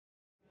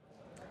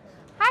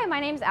Hi, my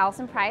name is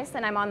Allison Price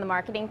and I'm on the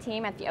marketing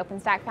team at the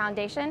OpenStack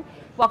Foundation.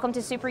 Welcome to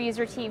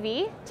Superuser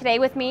TV. Today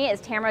with me is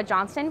Tamara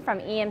Johnston from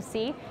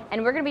EMC,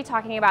 and we're going to be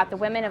talking about the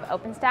Women of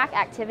OpenStack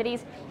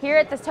activities here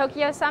at the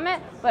Tokyo Summit,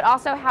 but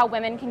also how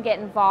women can get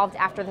involved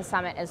after the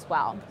summit as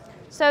well.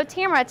 So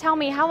Tamara, tell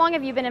me, how long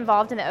have you been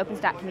involved in the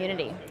OpenStack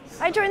community?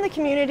 I joined the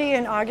community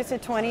in August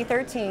of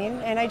 2013,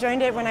 and I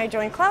joined it when I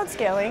joined Cloud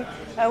Scaling,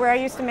 where I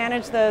used to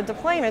manage the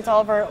deployments, all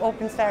of our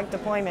OpenStack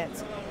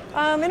deployments.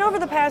 And over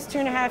the past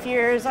 2.5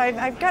 years,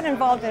 I've gotten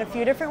involved in a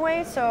few different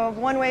ways. So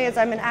one way is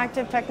I'm an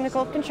active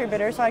technical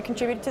contributor, so I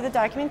contribute to the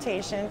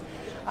documentation.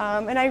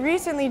 And I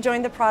recently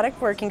joined the product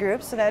working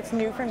group, so that's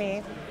new for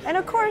me. And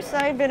of course,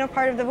 I've been a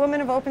part of the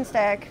Women of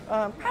OpenStack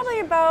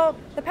probably about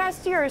the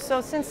past year or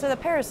so since the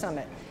Paris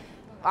Summit.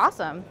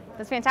 Awesome,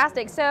 that's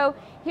fantastic. So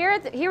here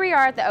we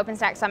are at the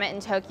OpenStack Summit in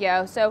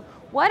Tokyo. So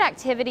what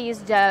activities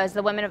does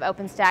the Women of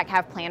OpenStack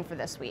have planned for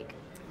this week?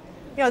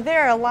 You know,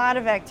 there are a lot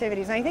of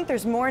activities, and I think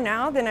there's more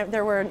now than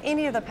there were in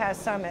any of the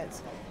past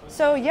summits.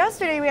 So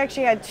yesterday we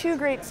actually had two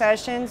great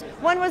sessions.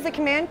 One was the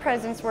Command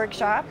Presence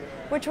Workshop,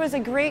 which was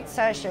a great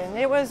session.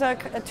 It was a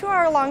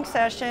 2-hour-long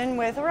session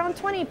with around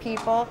 20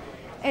 people,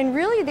 and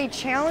really they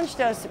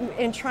challenged us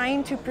in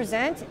trying to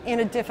present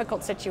in a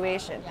difficult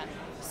situation.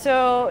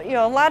 So, you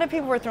know, a lot of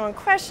people were throwing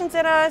questions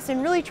at us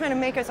and really trying to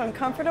make us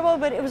uncomfortable,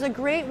 but it was a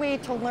great way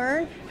to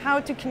learn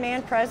how to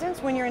command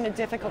presence when you're in a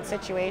difficult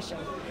situation.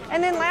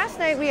 And then last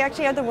night we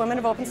actually had the Women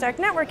of OpenStack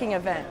networking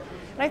event.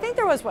 And I think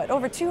there was,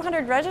 over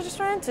 200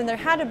 registrants, and there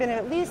had to have been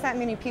at least that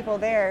many people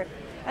there.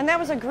 And that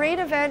was a great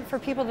event for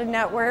people to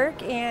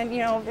network, and, you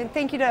know, and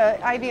thank you to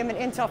IBM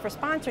and Intel for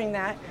sponsoring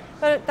that.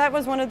 But that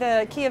was one of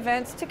the key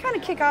events to kind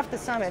of kick off the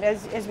summit,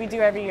 as we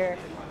do every year.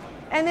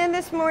 And then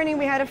this morning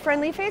we had a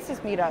Friendly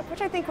Faces meetup,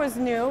 which I think was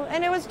new,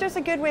 and it was just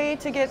a good way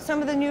to get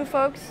some of the new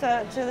folks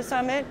to the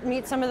summit,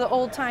 meet some of the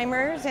old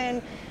timers,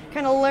 and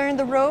kind of learn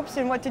the ropes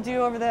and what to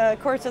do over the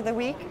course of the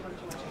week.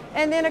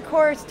 And then of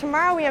course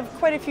tomorrow we have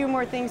quite a few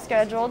more things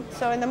scheduled.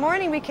 So in the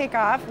morning we kick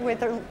off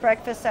with a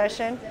breakfast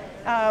session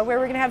where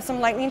we're going to have some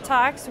lightning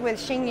talks with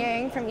Xing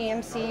Yang from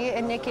EMC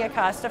and Nikki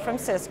Acosta from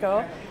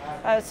Cisco.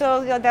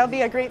 So that'll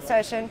be a great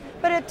session.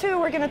 But at 2,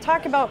 we're going to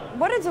talk about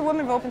what is the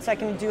Women of OpenStack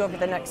going to do over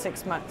the next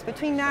 6 months.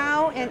 Between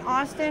now and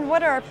Austin,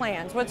 what are our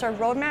plans? What's our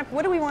roadmap?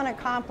 What do we want to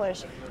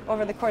accomplish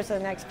over the course of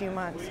the next few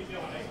months?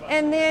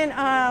 And then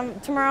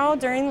tomorrow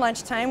during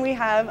lunchtime, we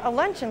have a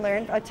lunch and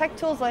learn, a Tech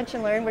Tools Lunch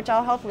and Learn, which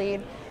I'll help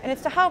lead. And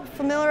it's to help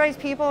familiarize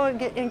people and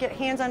get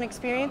hands-on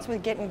experience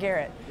with Git and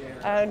Gerrit.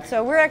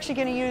 So we're actually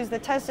going to use the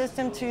test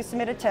system to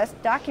submit a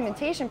test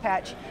documentation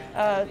patch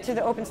to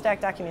the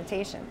OpenStack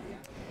documentation.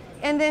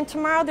 And then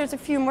tomorrow there's a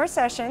few more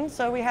sessions.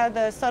 So we have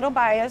the subtle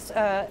bias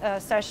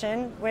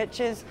session, which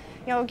is,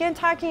 you know, again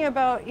talking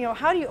about, you know,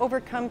 how do you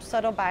overcome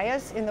subtle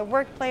bias in the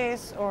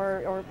workplace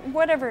or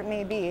whatever it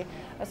may be.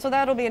 So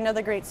that'll be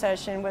another great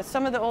session with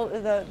some of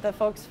the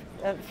folks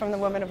from the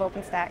Women of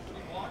OpenStack.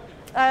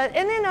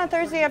 And then on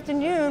Thursday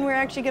afternoon, we're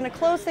actually going to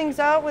close things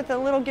out with a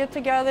little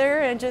get-together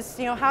and just,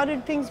 you know, how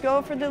did things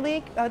go for the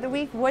week?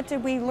 What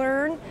did we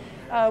learn?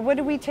 What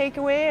did we take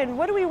away? And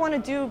what do we want to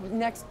do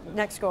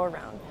next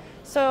go-around?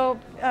 So,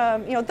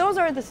 you know, those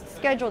are the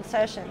scheduled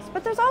sessions.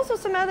 But there's also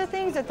some other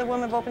things that the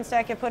Women of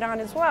OpenStack have put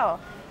on as well.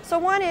 So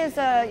one is,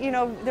 you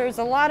know, there's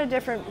a lot of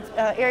different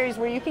areas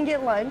where you can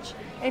get lunch.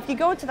 And if you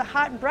go to the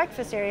hot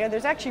breakfast area,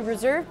 there's actually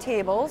reserved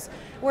tables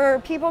where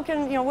people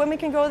can, you know, women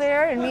can go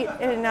there and meet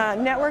and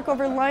network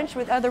over lunch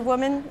with other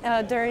women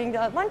during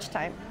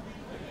lunchtime.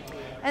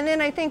 And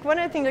then I think one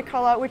other thing to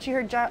call out, which you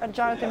heard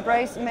Jonathan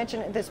Bryce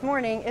mention this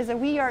morning, is that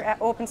we are at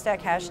OpenStack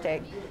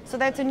hashtag. So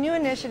that's a new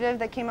initiative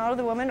that came out of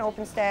the Women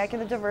OpenStack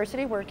and the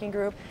Diversity Working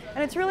Group,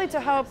 and it's really to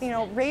help, you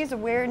know, raise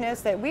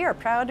awareness that we are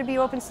proud to be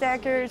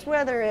OpenStackers,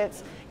 whether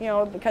it's, you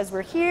know, because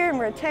we're here and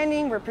we're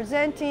attending, we're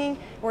presenting,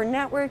 we're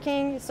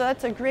networking. So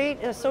that's a great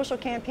social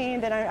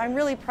campaign that I'm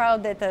really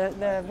proud that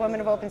the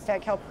Women of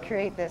OpenStack helped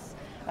create this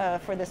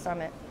for the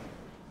summit.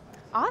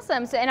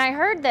 Awesome. So, and I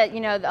heard that, you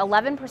know,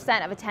 11%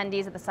 of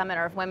attendees at the summit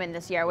are women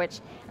this year,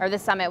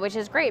 this summit, which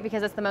is great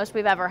because it's the most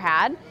we've ever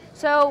had.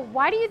 So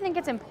why do you think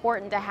it's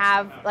important to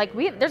have, like,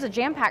 there's a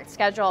jam-packed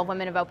schedule of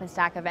Women of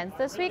OpenStack events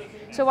this week.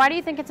 So why do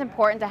you think it's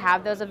important to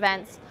have those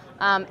events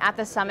at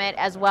the summit,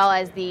 as well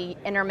as the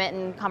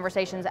intermittent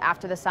conversations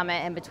after the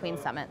summit and between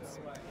summits?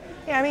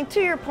 Yeah, I mean,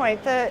 to your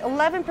point, the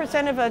 11%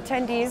 of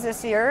attendees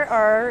this year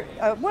are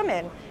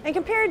women. And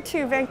compared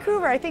to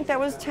Vancouver, I think that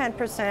was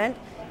 10%.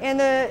 And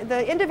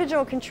the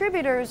individual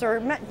contributors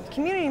or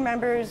community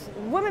members,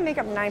 women make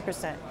up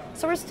 9%.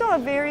 So we're still a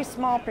very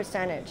small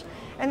percentage.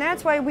 And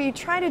that's why we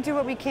try to do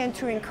what we can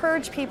to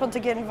encourage people to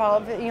get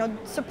involved, you know,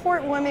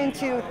 support women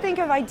to think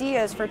of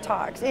ideas for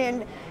talks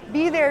and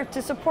be there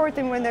to support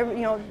them when they're,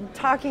 you know,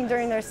 talking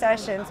during their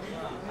sessions.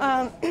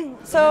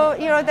 So,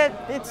 you know,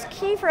 that it's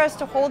key for us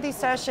to hold these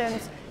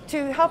sessions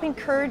to help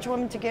encourage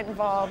women to get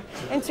involved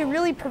and to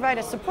really provide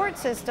a support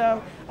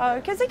system,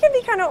 because it can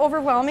be kind of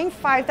overwhelming,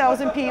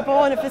 5,000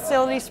 people in a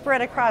facility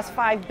spread across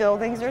 5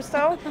 buildings or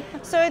so.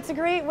 So it's a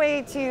great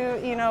way to,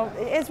 you know,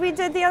 as we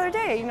did the other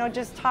day, you know,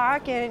 just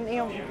talk and, you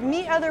know,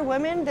 meet other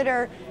women that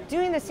are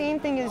doing the same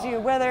thing as you,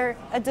 whether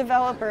a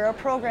developer, a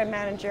program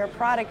manager, a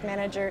product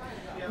manager,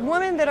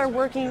 women that are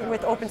working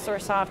with open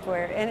source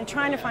software and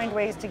trying to find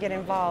ways to get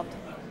involved.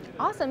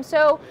 Awesome.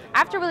 So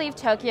after we leave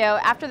Tokyo,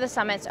 after the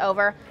summit's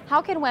over,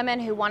 how can women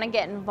who want to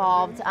get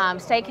involved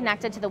stay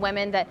connected to the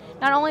women that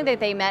not only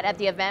that they met at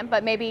the event,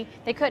 but maybe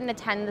they couldn't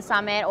attend the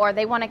summit, or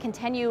they want to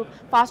continue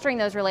fostering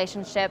those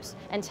relationships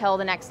until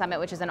the next summit,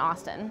 which is in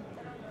Austin?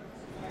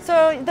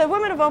 So the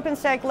Women of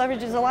OpenStack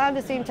leverages a lot of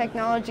the same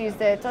technologies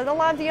that a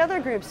lot of the other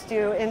groups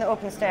do in the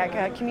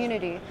OpenStack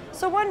community.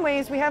 So one way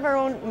is we have our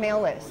own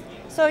mail list.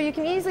 So you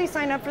can easily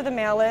sign up for the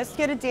mail list,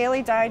 get a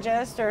daily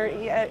digest or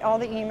all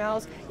the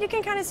emails. You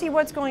can kind of see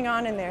what's going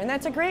on in there. And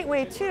that's a great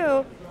way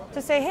too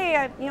to say,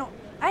 hey, you know,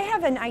 I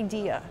have an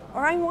idea,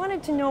 or I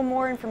wanted to know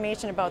more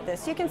information about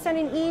this. You can send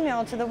an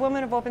email to the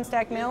Women of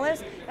OpenStack mail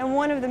list, and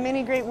one of the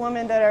many great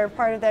women that are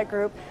part of that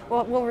group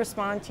will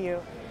respond to you.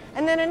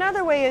 And then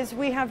another way is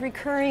we have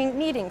recurring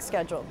meetings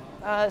scheduled.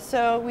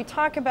 So we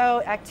talk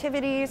about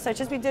activities such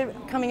as we did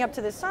coming up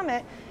to the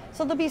summit.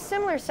 So there'll be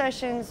similar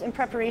sessions in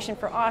preparation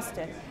for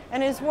Austin.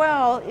 And as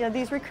well, you know,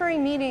 these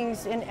recurring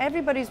meetings, and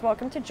everybody's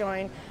welcome to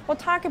join, we'll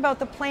talk about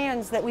the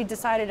plans that we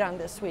decided on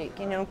this week.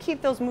 You know,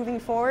 keep those moving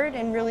forward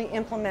and really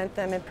implement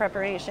them in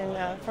preparation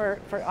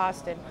for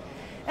Austin.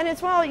 And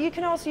as well, you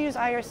can also use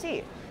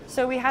IRC.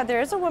 So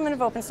there is a Women of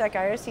OpenStack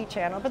IRC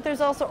channel, but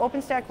there's also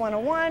OpenStack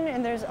 101,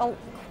 and there's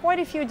quite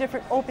a few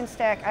different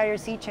OpenStack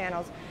IRC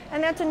channels.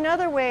 And that's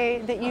another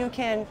way that you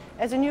can,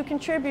 as a new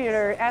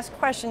contributor, ask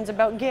questions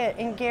about Git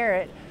and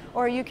Garrett,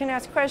 or you can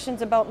ask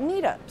questions about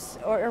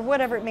meetups, or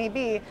whatever it may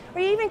be.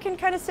 Or you even can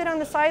kind of sit on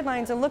the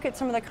sidelines and look at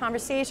some of the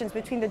conversations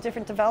between the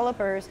different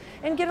developers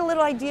and get a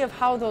little idea of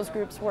how those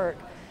groups work.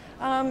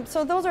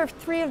 So those are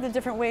 3 of the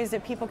different ways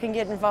that people can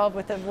get involved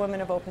with the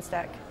Women of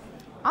OpenStack.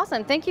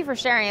 Awesome, thank you for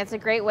sharing. It's a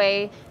great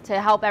way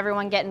to help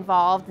everyone get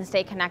involved and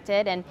stay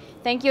connected. And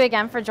thank you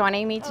again for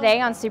joining me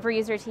today on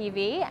Superuser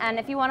TV. And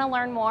if you want to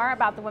learn more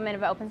about the Women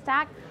of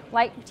OpenStack,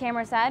 like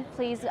Tamara said,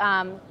 please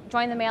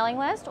join the mailing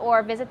list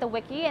or visit the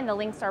wiki, and the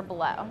links are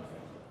below.